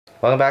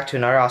Welcome back to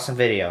another awesome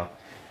video.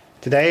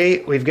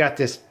 Today we've got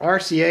this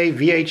RCA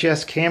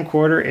VHS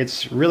camcorder.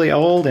 It's really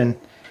old and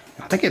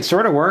I think it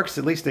sort of works,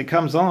 at least it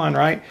comes on,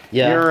 right?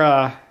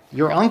 Yeah.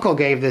 Your uncle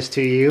gave this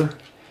to you.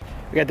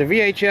 We got the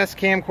VHS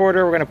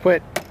camcorder. We're going to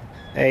put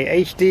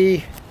a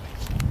HD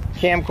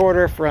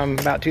camcorder from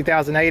about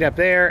 2008 up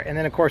there, and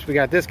then of course we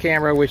got this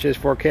camera which is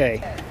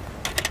 4K.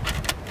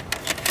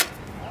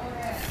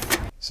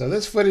 So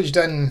this footage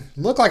doesn't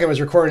look like it was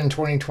recorded in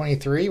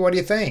 2023. What do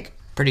you think?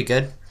 Pretty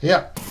good.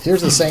 Yeah.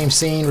 Here's the same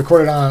scene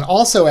recorded on an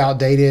also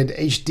outdated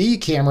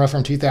HD camera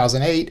from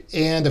 2008,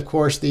 and of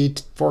course the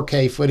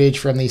 4K footage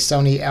from the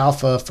Sony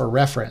Alpha for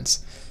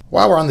reference.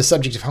 While we're on the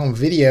subject of home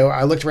video,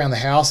 I looked around the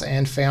house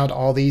and found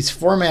all these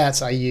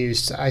formats I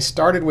used. I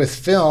started with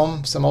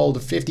film, some old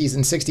 50s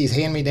and 60s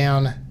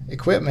hand-me-down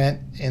equipment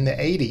in the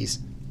 80s.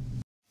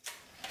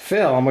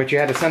 Film, which you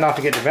had to send off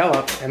to get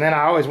developed, and then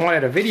I always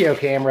wanted a video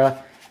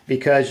camera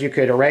because you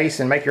could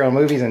erase and make your own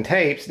movies and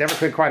tapes. Never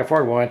could quite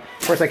afford one.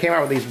 Of course, I came out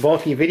with these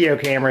bulky video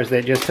cameras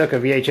that just took a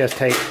VHS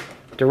tape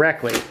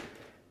directly.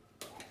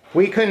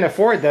 We couldn't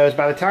afford those.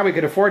 By the time we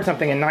could afford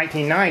something in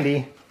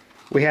 1990,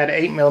 we had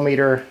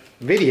 8mm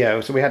video.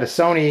 So we had a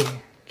Sony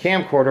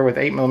camcorder with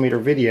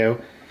 8mm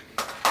video.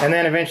 And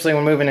then eventually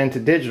when moving into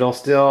digital,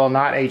 still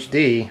not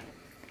HD,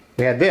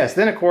 we had this.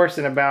 Then of course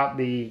in about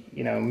the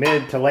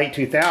mid to late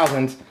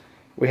 2000s,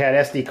 we had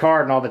SD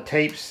card and all the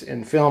tapes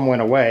and film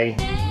went away.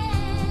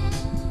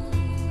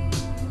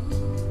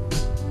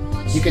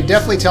 You can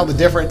definitely tell the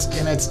difference,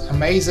 and it's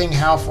amazing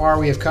how far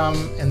we have come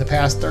in the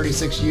past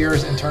 36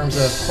 years in terms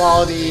of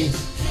quality.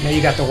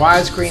 You got the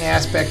widescreen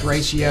aspect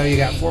ratio, you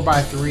got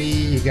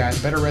 4:3, you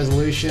got better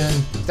resolution.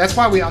 That's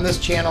why on this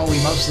channel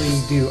we mostly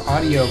do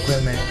audio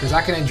equipment, because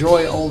I can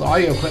enjoy old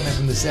audio equipment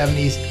from the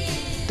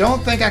 70s.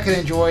 Don't think I can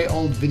enjoy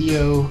old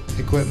video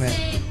equipment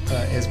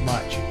as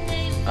much.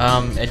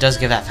 It does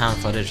give that found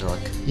footage look.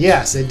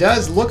 Yes, it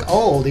does look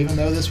old, even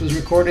though this was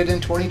recorded in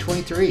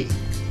 2023.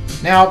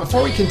 Now,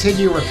 before we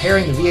continue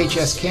repairing the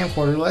VHS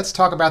camcorder, let's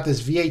talk about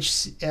this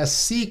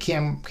VHS-C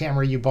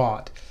camera you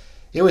bought.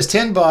 It was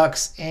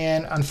 $10,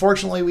 and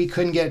unfortunately we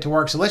couldn't get it to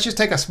work, so let's just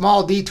take a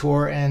small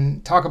detour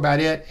and talk about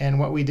it and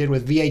what we did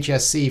with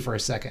VHS-C for a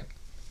second.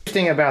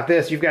 Interesting about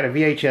this, you've got a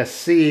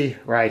VHS-C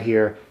right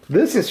here.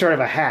 This is sort of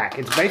a hack.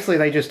 It's basically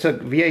they just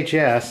took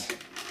VHS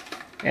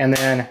and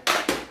then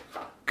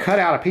cut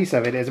out a piece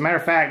of it. As a matter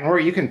of fact,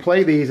 you can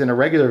play these in a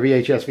regular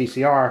VHS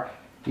VCR.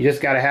 You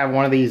just got to have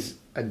one of these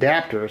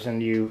adapters,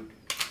 and you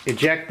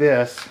eject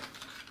this.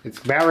 It's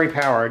battery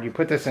powered. You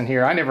put this in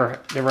here. I never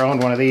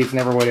owned one of these,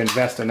 never would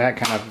invest in that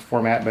kind of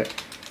format,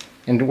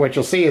 and what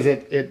you'll see is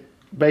it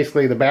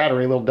basically the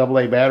battery, a little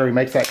AA battery,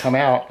 makes that come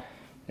out,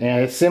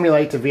 and it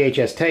simulates a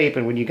VHS tape,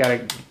 and when you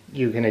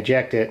can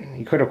eject it.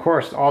 You could of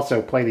course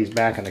also play these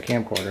back on the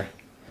camcorder.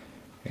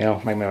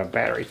 Maybe my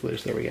battery's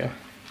loose. There we go.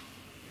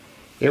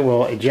 It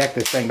will eject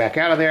this thing back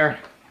out of there.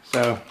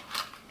 So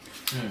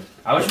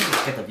I wish we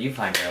could get the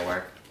viewfinder to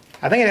work.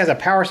 I think it has a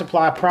power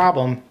supply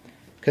problem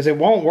because it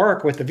won't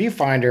work with the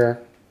viewfinder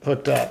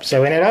hooked up.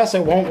 So, and it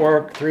also won't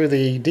work through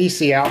the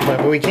DC output,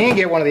 but we can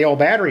get one of the old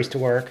batteries to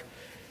work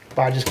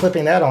by just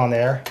clipping that on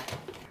there.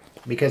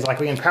 Because like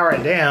we can power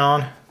it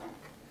down,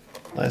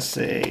 let's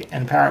see,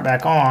 and power it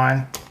back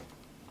on,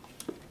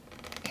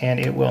 and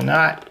it will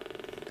not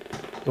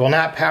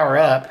power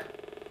up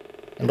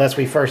unless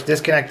we first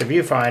disconnect the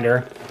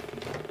viewfinder.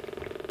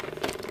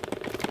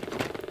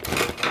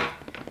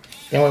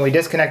 Then when we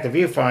disconnect the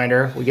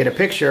viewfinder, we get a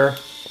picture.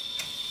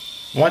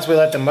 Once we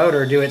let the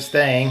motor do its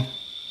thing,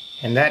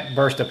 and that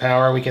burst of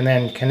power, we can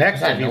then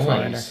connect the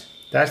viewfinder. Noise?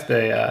 That's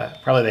the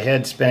probably the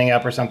head spinning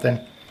up or something.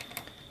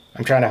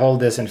 I'm trying to hold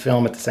this and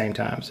film at the same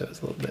time, so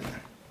it's a little bit.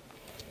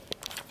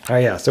 Oh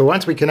yeah, so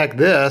once we connect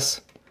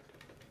this,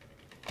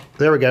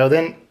 there we go.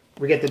 Then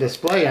we get the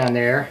display on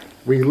there.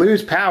 We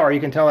lose power, you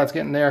can tell that's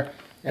getting there.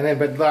 And then,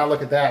 but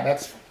look at that,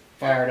 that's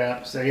fired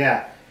up. So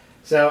yeah,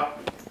 so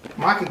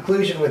my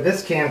conclusion with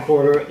this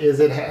camcorder is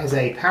it has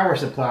a power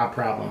supply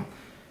problem.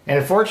 And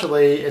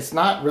unfortunately, it's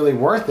not really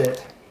worth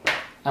it.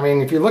 I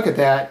mean, if you look at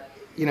that,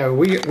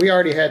 we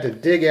already had to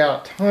dig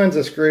out tons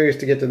of screws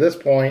to get to this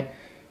point,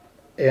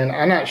 and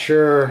I'm not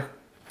sure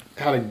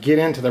how to get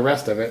into the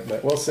rest of it,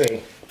 but we'll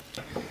see.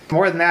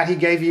 More than that, he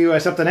gave you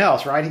something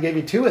else, right? He gave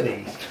you 2 of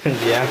these.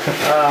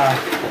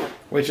 Yeah.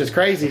 Which is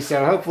crazy,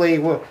 so hopefully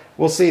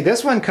we'll see.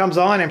 This one comes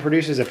on and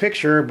produces a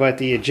picture, but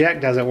the eject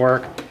doesn't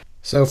work.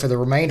 So for the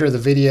remainder of the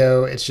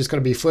video, it's just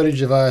going to be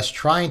footage of us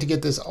trying to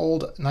get this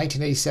old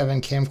 1987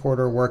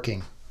 camcorder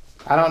working.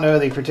 I don't know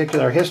the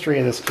particular history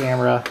of this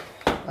camera.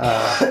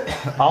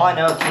 All I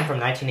know, it came from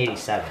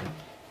 1987.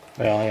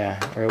 Well, yeah,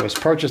 or it was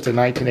purchased in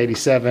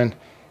 1987,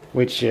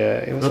 which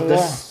it was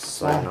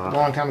a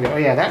long time ago. Oh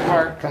yeah, that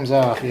part comes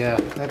off. Yeah,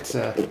 that's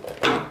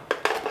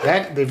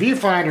that. The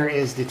viewfinder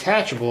is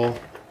detachable.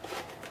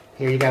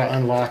 Here, you got to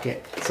unlock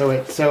it so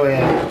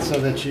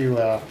that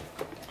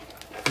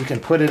you can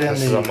put it in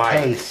the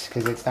case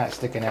because it's not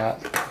sticking out.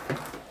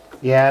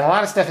 Yeah, and a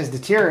lot of stuff is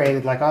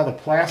deteriorated, like all the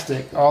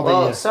plastic,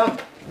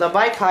 the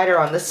mic hider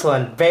on this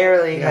one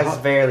has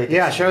barely.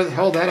 Yeah,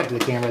 hold that up to the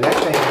camera. That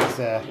thing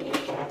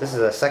is. This is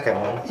the second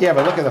one. Yeah,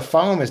 but look at the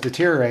foam is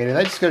deteriorated.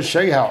 That just goes to show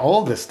you how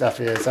old this stuff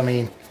is. I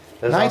mean,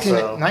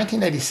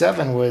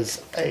 1987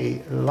 was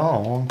a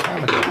long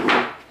time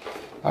ago.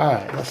 All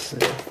right, let's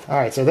see. All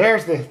right, so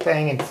there's the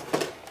thing. And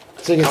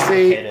so you can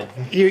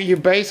see, you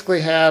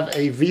basically have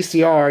a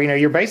VCR. You know,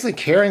 you're basically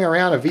carrying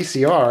around a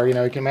VCR. You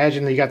know, you can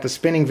imagine you got the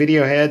spinning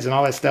video heads and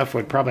all that stuff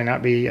would probably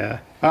not be. I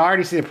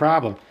already see the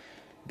problem.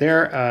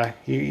 There,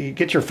 you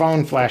get your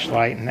phone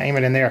flashlight and aim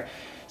it in there.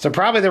 So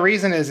probably the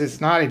reason is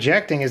it's not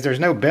ejecting is there's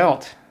no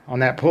belt on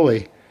that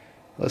pulley.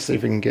 Let's see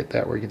if we can get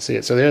that where you can see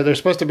it. So there's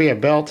supposed to be a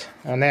belt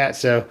on that.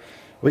 So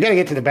we got to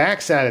get to the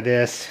back side of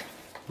this.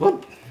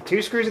 Whoop.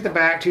 2 screws at the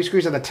back, 2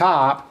 screws at the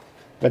top.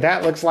 But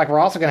that looks like we're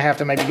also going to have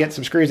to maybe get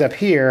some screws up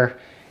here.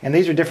 And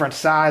these are different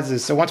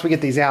sizes. So once we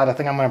get these out, I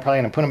think I'm probably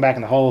going to put them back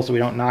in the hole so we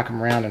don't knock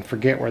them around and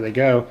forget where they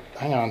go.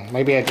 Hang on.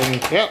 Maybe I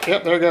didn't.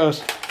 Yep, there it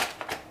goes.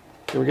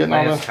 So we're getting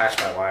all those. Attached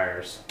by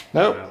wires.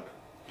 Nope.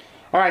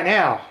 All right,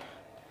 now.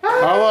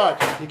 Oh,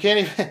 look. You can't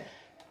even...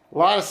 A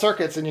lot of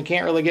circuits and you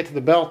can't really get to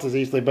the belt as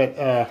easily. But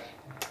so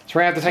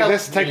we're going to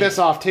have to take this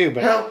off too.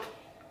 But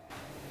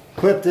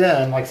clipped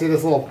in. Like, see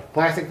this little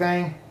plastic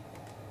thing?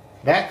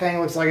 That thing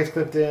looks like it's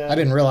clipped in. I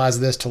didn't realize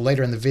this till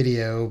later in the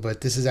video,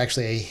 but this is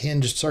actually a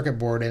hinged circuit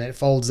board and it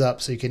folds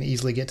up so you can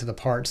easily get to the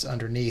parts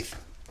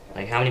underneath.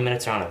 Like, how many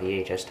minutes are on a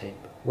VHS tape?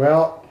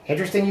 Well,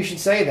 interesting you should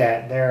say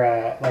that.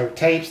 They're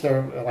tapes.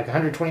 They're like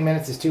 120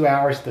 minutes is 2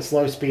 hours at the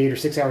slow speed or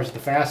 6 hours at the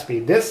fast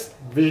speed. This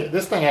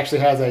thing actually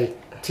has a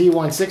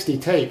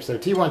T160 tape. So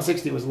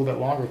T160 was a little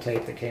bit longer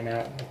tape that came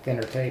out, a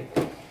thinner tape.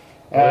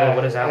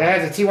 What is that? It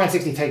has a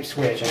T160 tape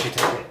switch. I should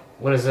take it.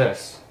 What is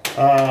this?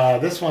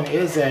 This one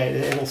is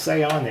it'll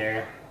say on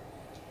there.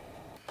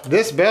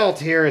 This belt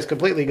here is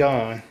completely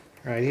gone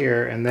right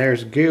here, and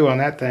there's goo on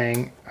that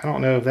thing. I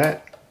don't know if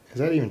is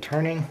that even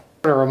turning.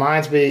 It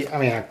reminds me, I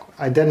mean,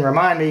 it didn't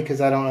remind me because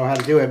I don't know how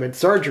to do it, but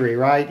surgery,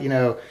 right? You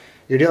know,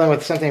 you're dealing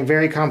with something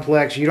very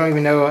complex. You don't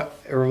even know,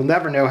 or will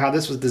never know how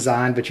this was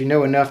designed, but you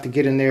know enough to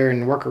get in there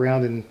and work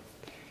around and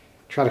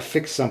try to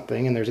fix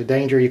something, and there's a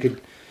danger you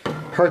could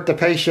hurt the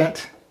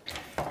patient.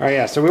 All right,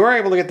 yeah, so we were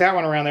able to get that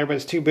one around there, but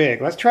it's too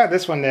big. Let's try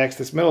this one next,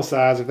 this middle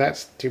size. If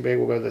that's too big,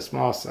 we'll go to the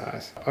small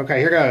size. Okay,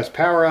 here goes.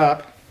 Power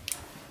up.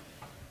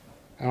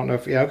 I don't know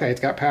if, yeah, okay, it's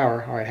got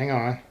power. All right, hang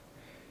on.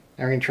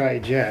 Now we're going to try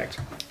eject.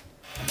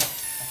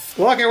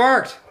 Look, it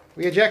worked.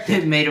 We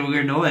ejected. It made a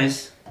weird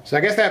noise. So I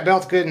guess that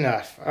belt's good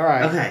enough. All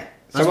right. Okay,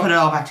 let's put it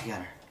all back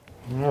together.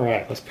 All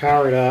right, let's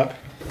power it up.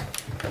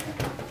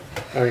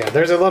 Oh yeah,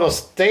 there's a little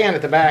stand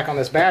at the back on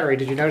this battery.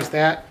 Did you notice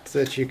that?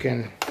 So that you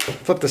can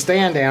flip the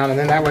stand down, and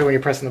then that way when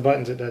you're pressing the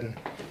buttons, it doesn't.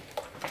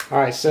 All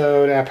right,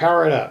 so now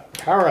power it up.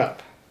 Power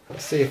up.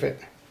 Let's see if it...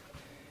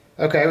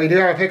 Okay, we do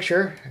have a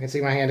picture. I can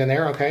see my hand in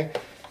there. Okay.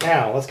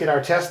 Now, let's get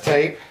our test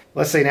tape.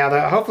 Let's see.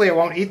 Now, hopefully it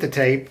won't eat the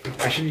tape.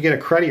 I should get a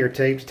cruddier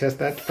tape to test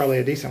that. Probably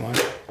a decent one.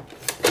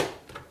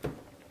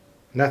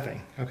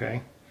 Nothing.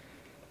 Okay.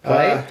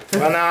 Well,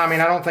 no, I mean,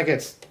 I don't think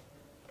it's...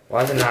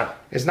 Why is it not?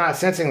 It's not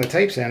sensing the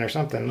tapes in or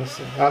something. Let's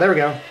see. Oh, there we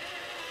go.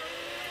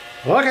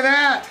 Look at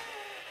that!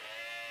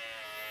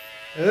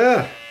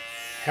 Ugh.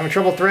 Having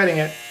trouble threading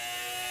it.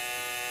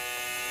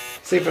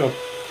 See if it'll...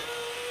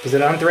 Is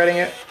it unthreading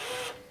it?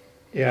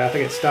 Yeah, I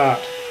think it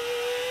stopped.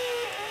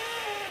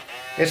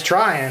 It's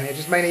trying. It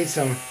just may need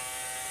some...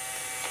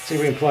 See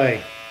if we can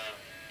play.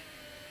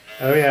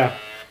 Oh yeah.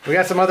 We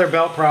got some other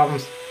belt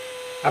problems.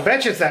 I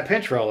bet you it's that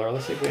pinch roller.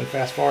 Let's see if we can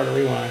fast forward or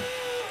rewind.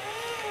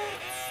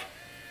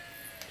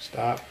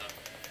 Stop.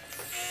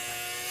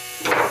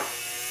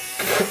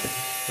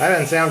 That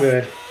doesn't sound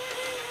good.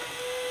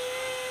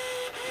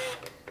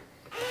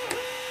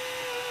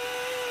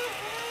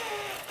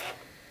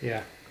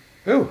 Yeah.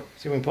 Ooh,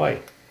 see if we can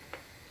play.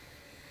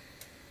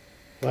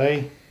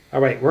 Play.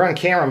 Oh wait, we're on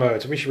camera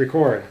mode, so we should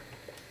record.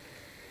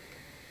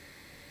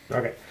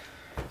 Okay.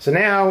 So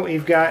now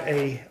we've got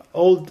a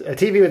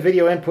TV with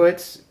video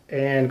inputs,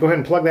 and go ahead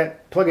and plug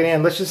it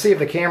in. Let's just see if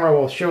the camera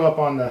will show up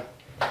on the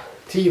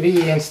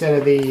TV instead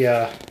of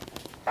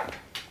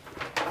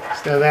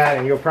that,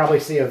 and you'll probably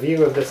see a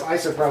view of this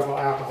isopropyl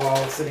alcohol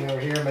sitting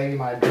over here, maybe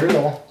my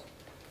drill,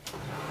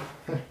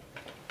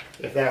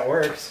 if that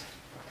works.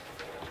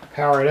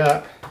 Power it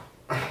up.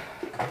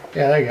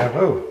 Yeah, there you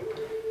go.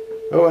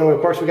 Oh, and of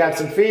course we got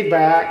some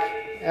feedback.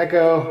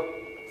 Echo.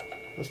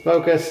 Let's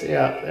focus.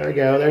 Yeah, there we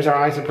go. There's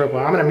our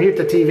isopropyl. I'm going to mute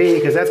the TV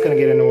because that's going to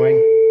get annoying.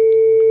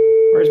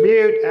 Where's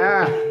mute?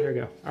 Ah, there we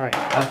go. All right.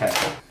 Okay.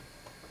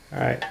 All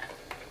right.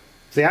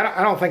 See,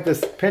 I don't think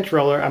this pinch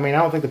roller, I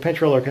don't think the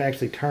pinch roller can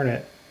actually turn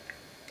it.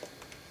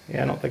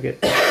 Yeah, I don't think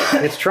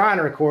it's trying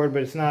to record,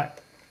 but it's not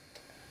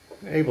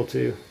able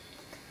to.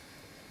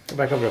 Go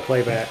back over to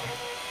playback.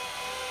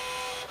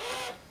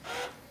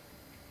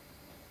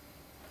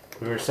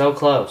 We were so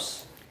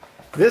close.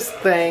 This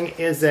thing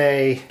is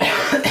a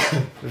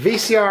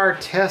VCR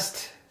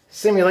test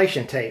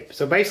simulation tape.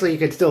 So basically you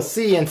can still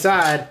see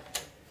inside.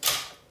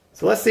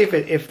 So let's see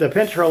if the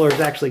pinch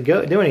rollers actually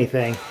do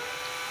anything.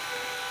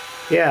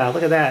 Yeah,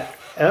 look at that.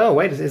 Oh,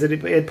 wait, is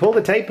it pulled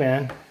the tape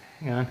in.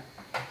 Hang on.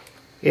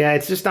 Yeah,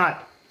 it's just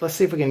not, let's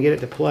see if we can get it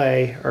to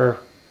play, or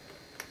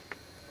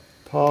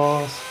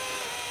pause.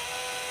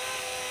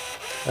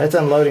 That's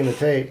unloading the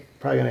tape.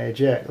 Probably gonna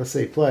eject. Let's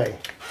see, play.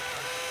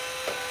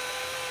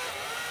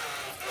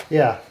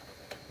 Yeah,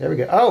 there we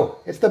go. Oh,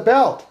 it's the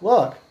belt,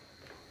 look.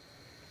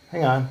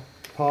 Hang on,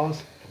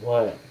 pause.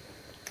 What?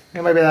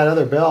 Yeah, maybe that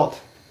other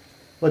belt.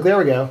 Look, there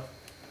we go.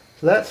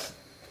 So that's,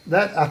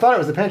 I thought it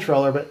was the pinch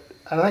roller, but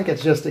I think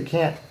it's just, it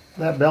can't,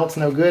 that belt's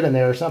no good in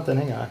there or something.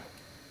 Hang on.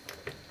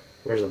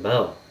 Where's the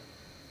belt?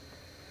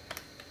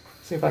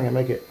 See if I can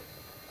make it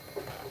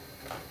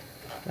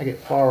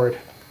forward.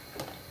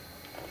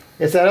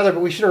 It's that other,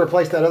 but we should have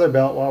replaced that other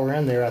belt while we're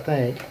in there, I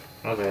think.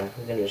 Okay,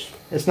 we can just...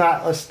 It's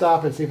not, let's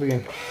stop and see if we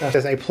can.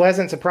 It's a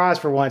pleasant surprise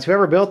for once.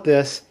 Whoever built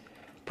this,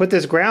 put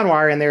this ground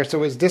wire in there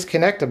so it's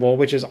disconnectable,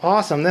 which is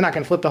awesome. Then I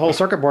can flip the whole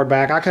circuit board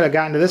back. I could have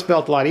gotten to this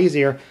belt a lot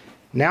easier.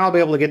 Now I'll be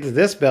able to get to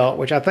this belt,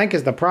 which I think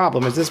is the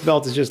problem, is this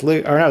belt is just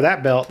loose. Or no,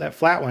 that belt, that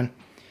flat one,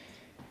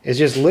 is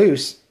just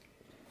loose.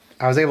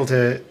 I was able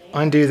to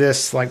undo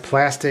this like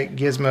plastic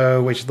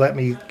gizmo, which let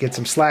me get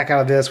some slack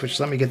out of this, which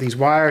let me get these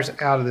wires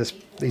out of this,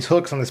 these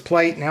hooks on this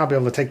plate. Now I'll be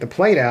able to take the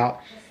plate out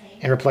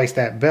and replace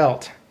that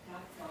belt.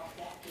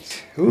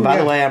 Ooh, By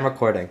the way, I'm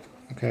recording.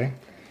 Okay.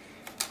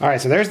 All right,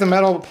 so there's the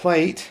metal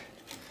plate.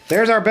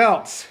 There's our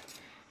belts.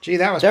 Gee,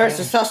 that was... There's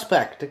the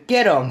suspect.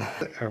 Get him.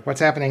 What's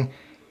happening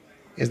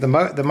is the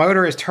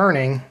motor is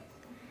turning,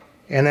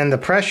 and then the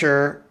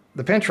pressure,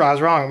 the pinch roller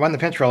is wrong. It wasn't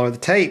the pinch roller. The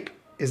tape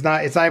is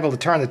not, it's not able to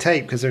turn the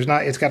tape because there's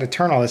not, it's got to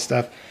turn all this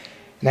stuff.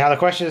 Now the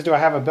question is, do I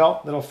have a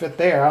belt that'll fit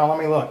there? Oh, let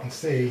me look and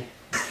see.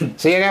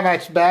 See, I got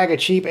my bag of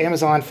cheap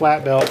Amazon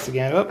flat belts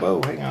again. Oh,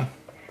 whoa, hang on.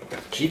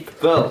 Cheap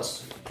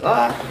belts.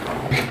 Ah.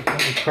 Let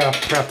me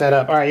prop that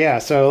up. All right, yeah,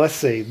 so let's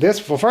see.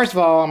 This, well, first of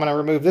all, I'm going to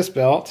remove this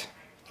belt.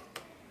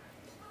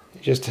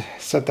 Just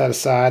set that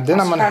aside. Then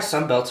I'm going to...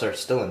 Some belts are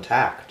still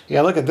intact.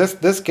 Yeah, look at this.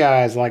 This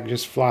guy is like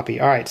just floppy.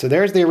 All right, so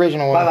there's the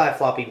original one. Bye-bye,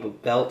 floppy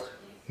belt.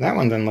 That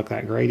one doesn't look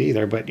that great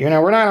either, but you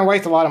know, we're not going to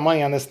waste a lot of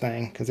money on this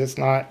thing because it's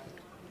not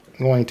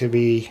going to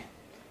be...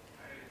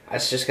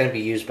 It's just going to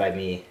be used by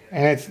me.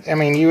 And it's, I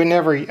mean, you would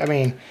never, I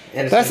mean,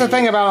 that's the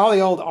thing about all the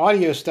old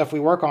audio stuff we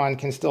work on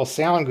can still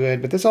sound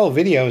good, but this old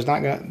video is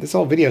not going to, this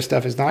old video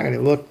stuff is not going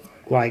to look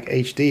like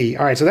HD.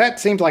 All right, so that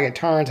seems like it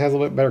turns, has a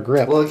little bit better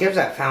grip. Well, it gives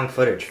that found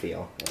footage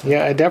feel.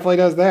 Yeah, it definitely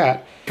does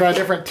that. Try a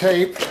different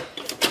tape.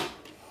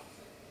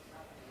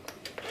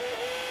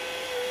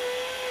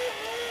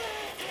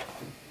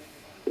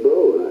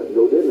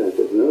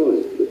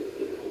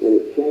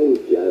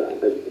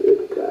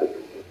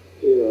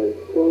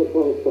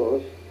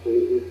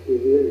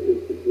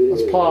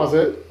 Let's pause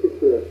it.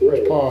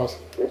 Push pause.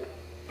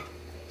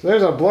 So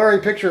there's a blurry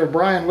picture of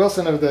Brian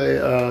Wilson of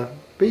the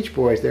Beach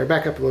Boys there.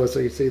 Back up a little so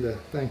you see the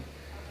thing.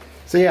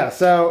 So yeah,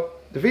 so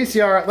the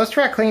VCR, let's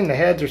try cleaning the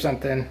heads or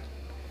something.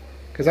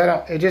 Because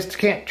it just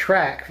can't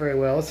track very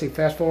well. Let's see,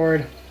 fast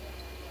forward.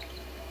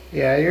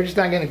 Yeah, you're just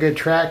not getting a good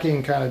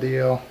tracking kind of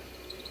deal.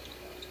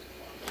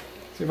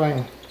 See if I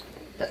can,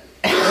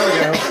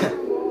 there we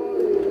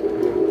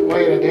go.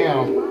 Lay it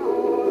down.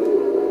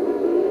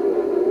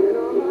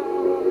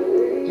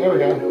 There we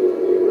go.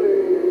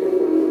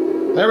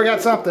 There we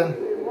got something.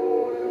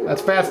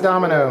 That's Fats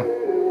Domino.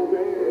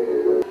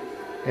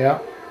 Yeah.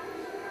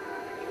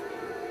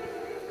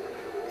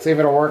 See if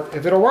it'll work.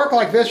 If it'll work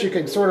like this, you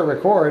can sort of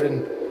record,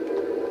 and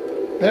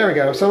there we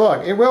go. So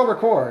look, it will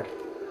record.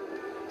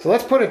 So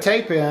let's put a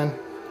tape in,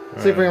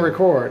 see if we can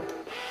record.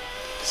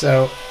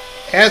 So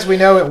as we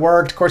know, it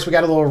worked. Of course, we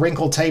got a little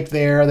wrinkled tape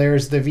there.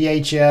 There's the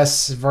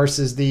VHS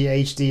versus the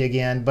HD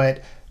again,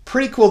 but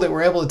pretty cool that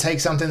we're able to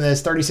take something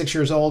that's 36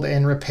 years old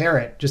and repair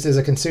it. Just as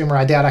a consumer,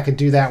 I doubt I could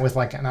do that with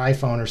like an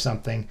iPhone or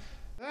something.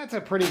 That's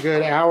a pretty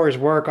good hour's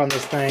work on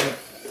this thing.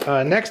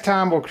 Next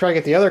time we'll try to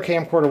get the other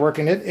camcorder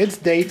working. Its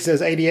date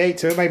says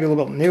 88, so it may be a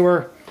little bit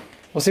newer.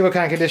 We'll see what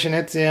kind of condition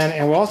it's in,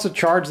 and we'll also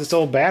charge this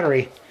old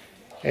battery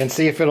and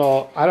see if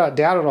it'll, I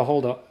doubt it'll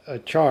hold a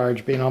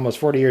charge being almost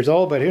 40 years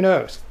old, but who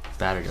knows.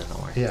 Battery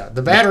doesn't work. Yeah,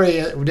 the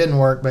battery didn't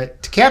work,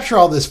 but to capture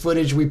all this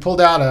footage, we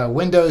pulled out a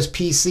Windows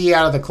PC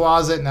out of the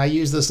closet, and I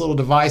used this little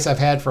device I've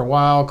had for a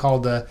while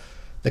called the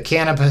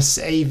Canon AV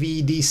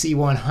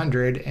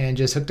DC100, and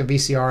just hooked a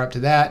VCR up to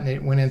that, and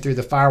it went in through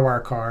the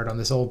FireWire card on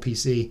this old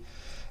PC.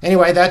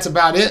 Anyway, that's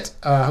about it.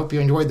 I hope you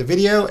enjoyed the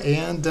video,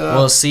 and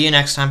we'll see you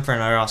next time for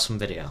another awesome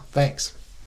video. Thanks.